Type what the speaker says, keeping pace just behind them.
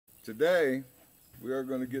Today, we are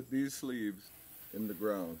going to get these sleeves in the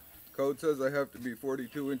ground. Code says I have to be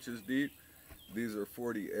 42 inches deep. These are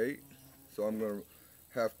 48, so I'm going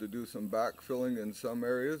to have to do some backfilling in some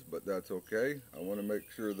areas, but that's okay. I want to make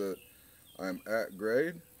sure that I'm at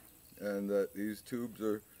grade and that these tubes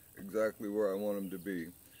are exactly where I want them to be.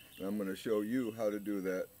 And I'm going to show you how to do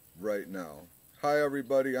that right now. Hi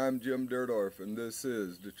everybody, I'm Jim Dirdorf and this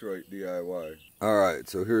is Detroit DIY. Alright,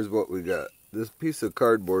 so here's what we got. This piece of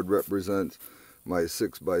cardboard represents my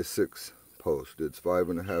 6x6 post. It's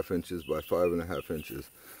 5.5 inches by 5.5 inches.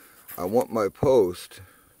 I want my post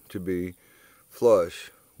to be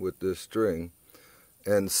flush with this string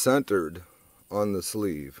and centered on the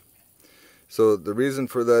sleeve. So the reason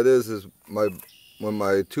for that is when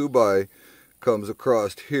my 2x comes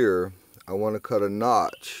across here, I want to cut a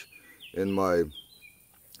notch in my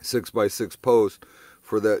 6x6 post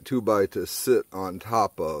for that 2x to sit on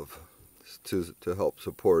top of to help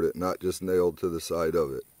support it, not just nailed to the side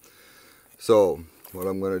of it. So what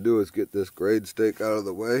I'm going to do is get this grade stake out of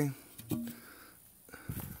the way.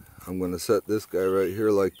 I'm going to set this guy right here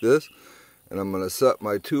like this, and I'm going to set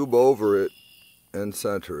my tube over it and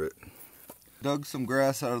center it. Dug some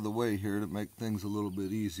grass out of the way here to make things a little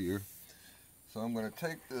bit easier. So I'm going to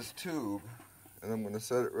take this tube and I'm going to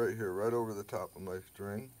set it right here, right over the top of my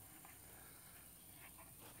string,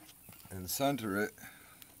 and center it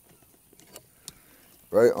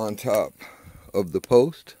right on top of the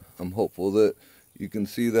post. I'm hopeful that you can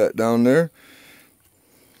see that down there.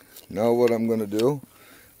 Now what I'm going to do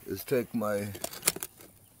is take my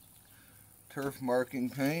turf marking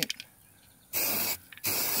paint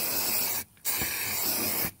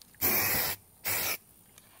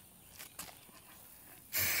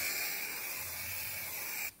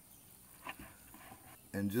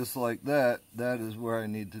and just like that, that is where I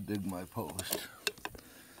need to dig my post.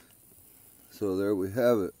 So there we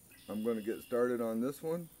have it. I'm going to get started on this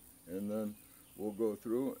one and then we'll go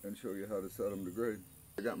through and show you how to set them to grade.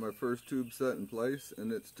 I got my first tube set in place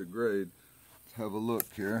and it's to grade. Let's have a look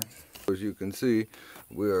here. As you can see,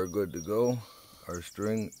 we are good to go. Our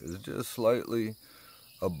string is just slightly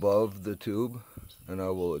above the tube and I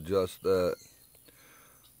will adjust that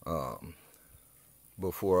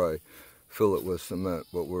before I fill it with cement.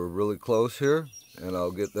 But we're really close here and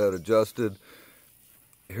I'll get that adjusted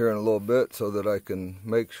here in a little bit so that I can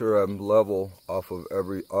make sure I'm level off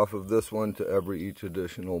of this one to each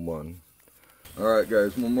additional one. Alright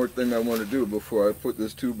guys, one more thing I want to do before I put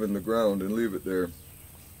this tube in the ground and leave it there.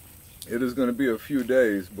 It is going to be a few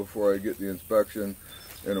days before I get the inspection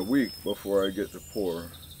and a week before I get to pour.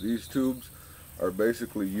 These tubes are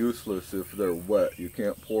basically useless if they're wet. You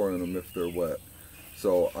can't pour in them if they're wet.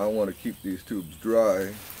 So I want to keep these tubes dry,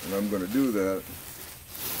 and I'm going to do that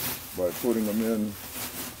by putting them in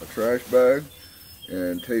a trash bag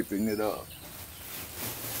and taping it up.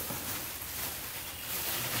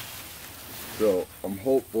 So I'm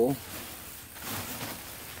hopeful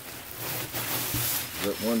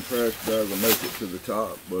that one trash bag will make it to the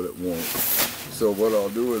top, but it won't. So what I'll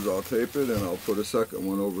do is I'll tape it and I'll put a second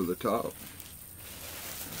one over the top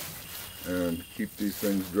and keep these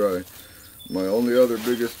things dry. My only other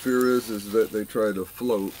biggest fear is that they try to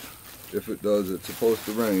float. If it does, it's supposed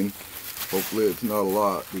to rain. Hopefully it's not a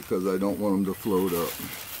lot because I don't want them to float up.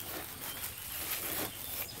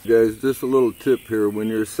 Guys, just a little tip here. When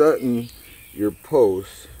you're setting your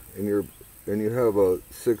posts and you have a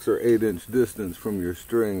 6 or 8 inch distance from your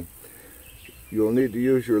string, you'll need to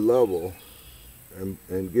use your level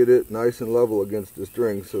and get it nice and level against the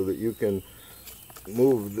string so that you can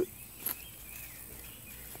move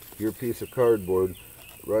your piece of cardboard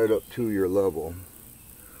right up to your level.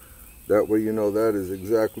 That way you know that is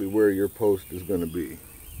exactly where your post is going to be.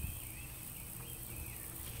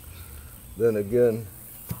 Then again,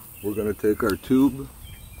 we're going to take our tube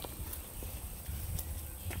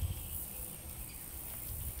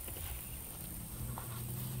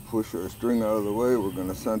push our string out of the way. We're going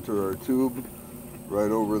to center our tube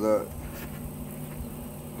right over that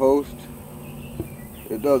post.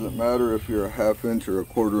 It doesn't matter if you're a 1/2 inch or a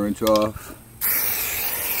 1/4 inch off,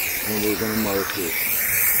 and we're going to mark it.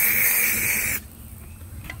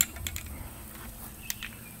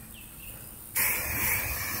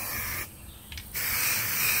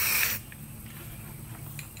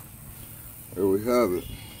 There we have it.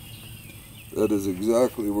 That is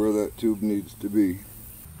exactly where that tube needs to be.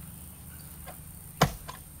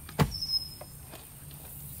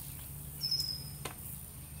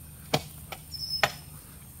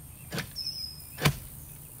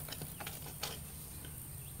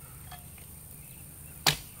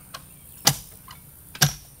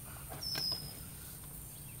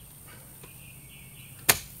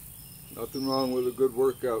 Nothing wrong with a good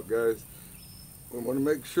workout, guys. We want to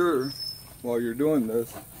make sure while you're doing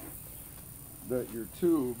this that your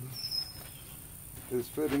tube is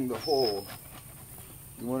fitting the hole.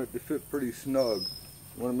 You want it to fit pretty snug.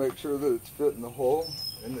 You want to make sure that it's fitting the hole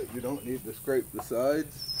and that you don't need to scrape the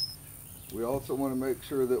sides. We also want to make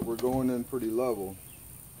sure that we're going in pretty level.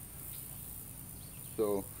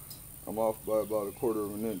 So I'm off by about 1/4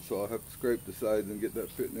 of an inch, so I'll have to scrape the sides and get that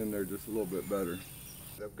fitting in there just a little bit better.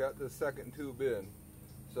 I've got the second tube in.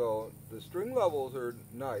 So the string levels are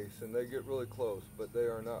nice and they get really close, but they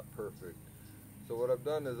are not perfect. So what I've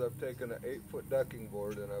done is I've taken an 8-foot decking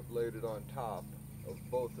board and I've laid it on top of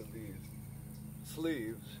both of these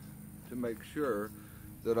sleeves to make sure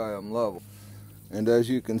that I am level. And as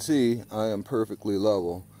you can see, I am perfectly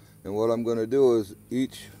level. And what I'm going to do is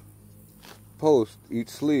each post, each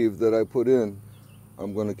sleeve that I put in,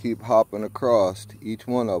 I'm going to keep hopping across each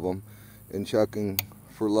one of them and checking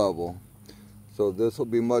for level. So this will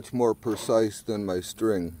be much more precise than my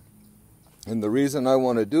string. And the reason I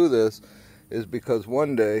want to do this is because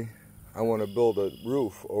one day I want to build a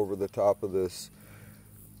roof over the top of this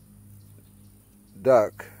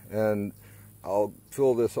deck, and I'll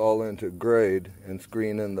fill this all into grade and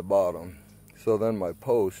screen in the bottom. So then my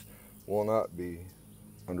post will not be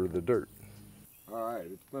under the dirt. Alright,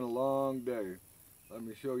 it's been a long day. Let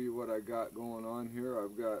me show you what I got going on here.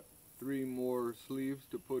 I've got 3 more sleeves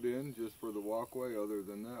to put in just for the walkway. Other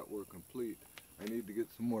than that, we're complete. I need to get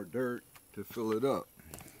some more dirt to fill it up.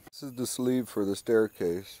 This is the sleeve for the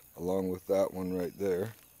staircase, along with that one right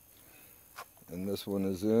there. And this one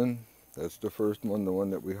is in. That's the first one, the one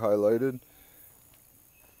that we highlighted.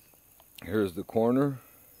 Here's the corner.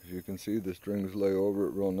 As you can see, the strings lay over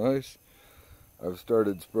it real nice. I've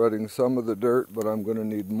started spreading some of the dirt, but I'm going to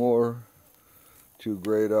need more to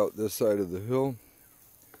grade out this side of the hill.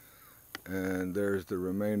 And there's the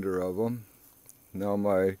remainder of them. Now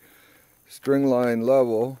my string line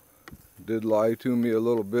level did lie to me a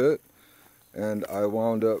little bit, and I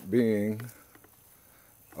wound up being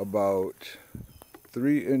about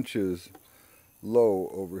 3 inches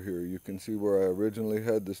low over here. You can see where I originally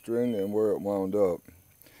had the string and where it wound up.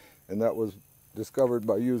 And that was discovered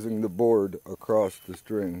by using the board across the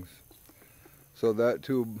strings. So that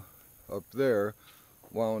tube up there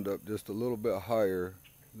wound up just a little bit higher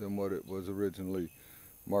than what it was originally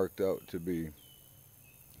marked out to be.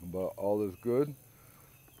 But all is good,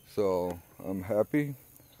 so I'm happy.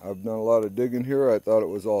 I've done a lot of digging here. I thought it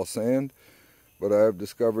was all sand, but I have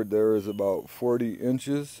discovered there is about 40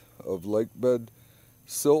 inches of lake bed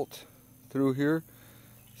silt through here.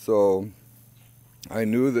 So I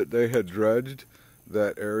knew that they had dredged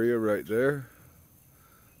that area right there,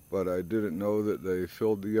 but I didn't know that they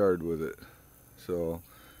filled the yard with it. So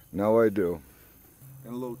now I do.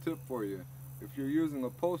 And a little tip for you, if you're using a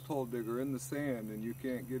post hole digger in the sand and you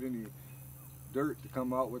can't get any dirt to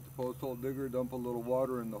come out with the post hole digger, dump a little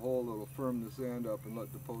water in the hole. It'll firm the sand up and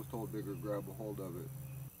let the post hole digger grab a hold of it.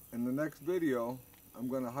 In the next video, I'm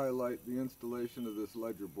going to highlight the installation of this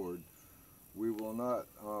ledger board. We will not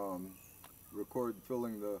record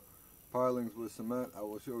filling the pilings with cement. I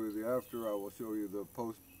will show you the after. I will show you the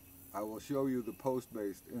post. I will show you the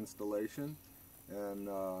post-based installation, and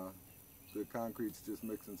the concrete's just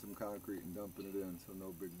mixing some concrete and dumping it in, so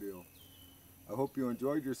no big deal. I hope you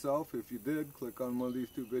enjoyed yourself. If you did, click on one of these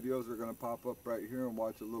 2 videos. They're going to pop up right here and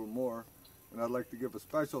watch a little more. And I'd like to give a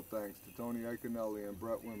special thanks to Tony Iaconelli and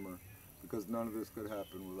Brett Wimmer, because none of this could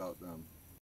happen without them.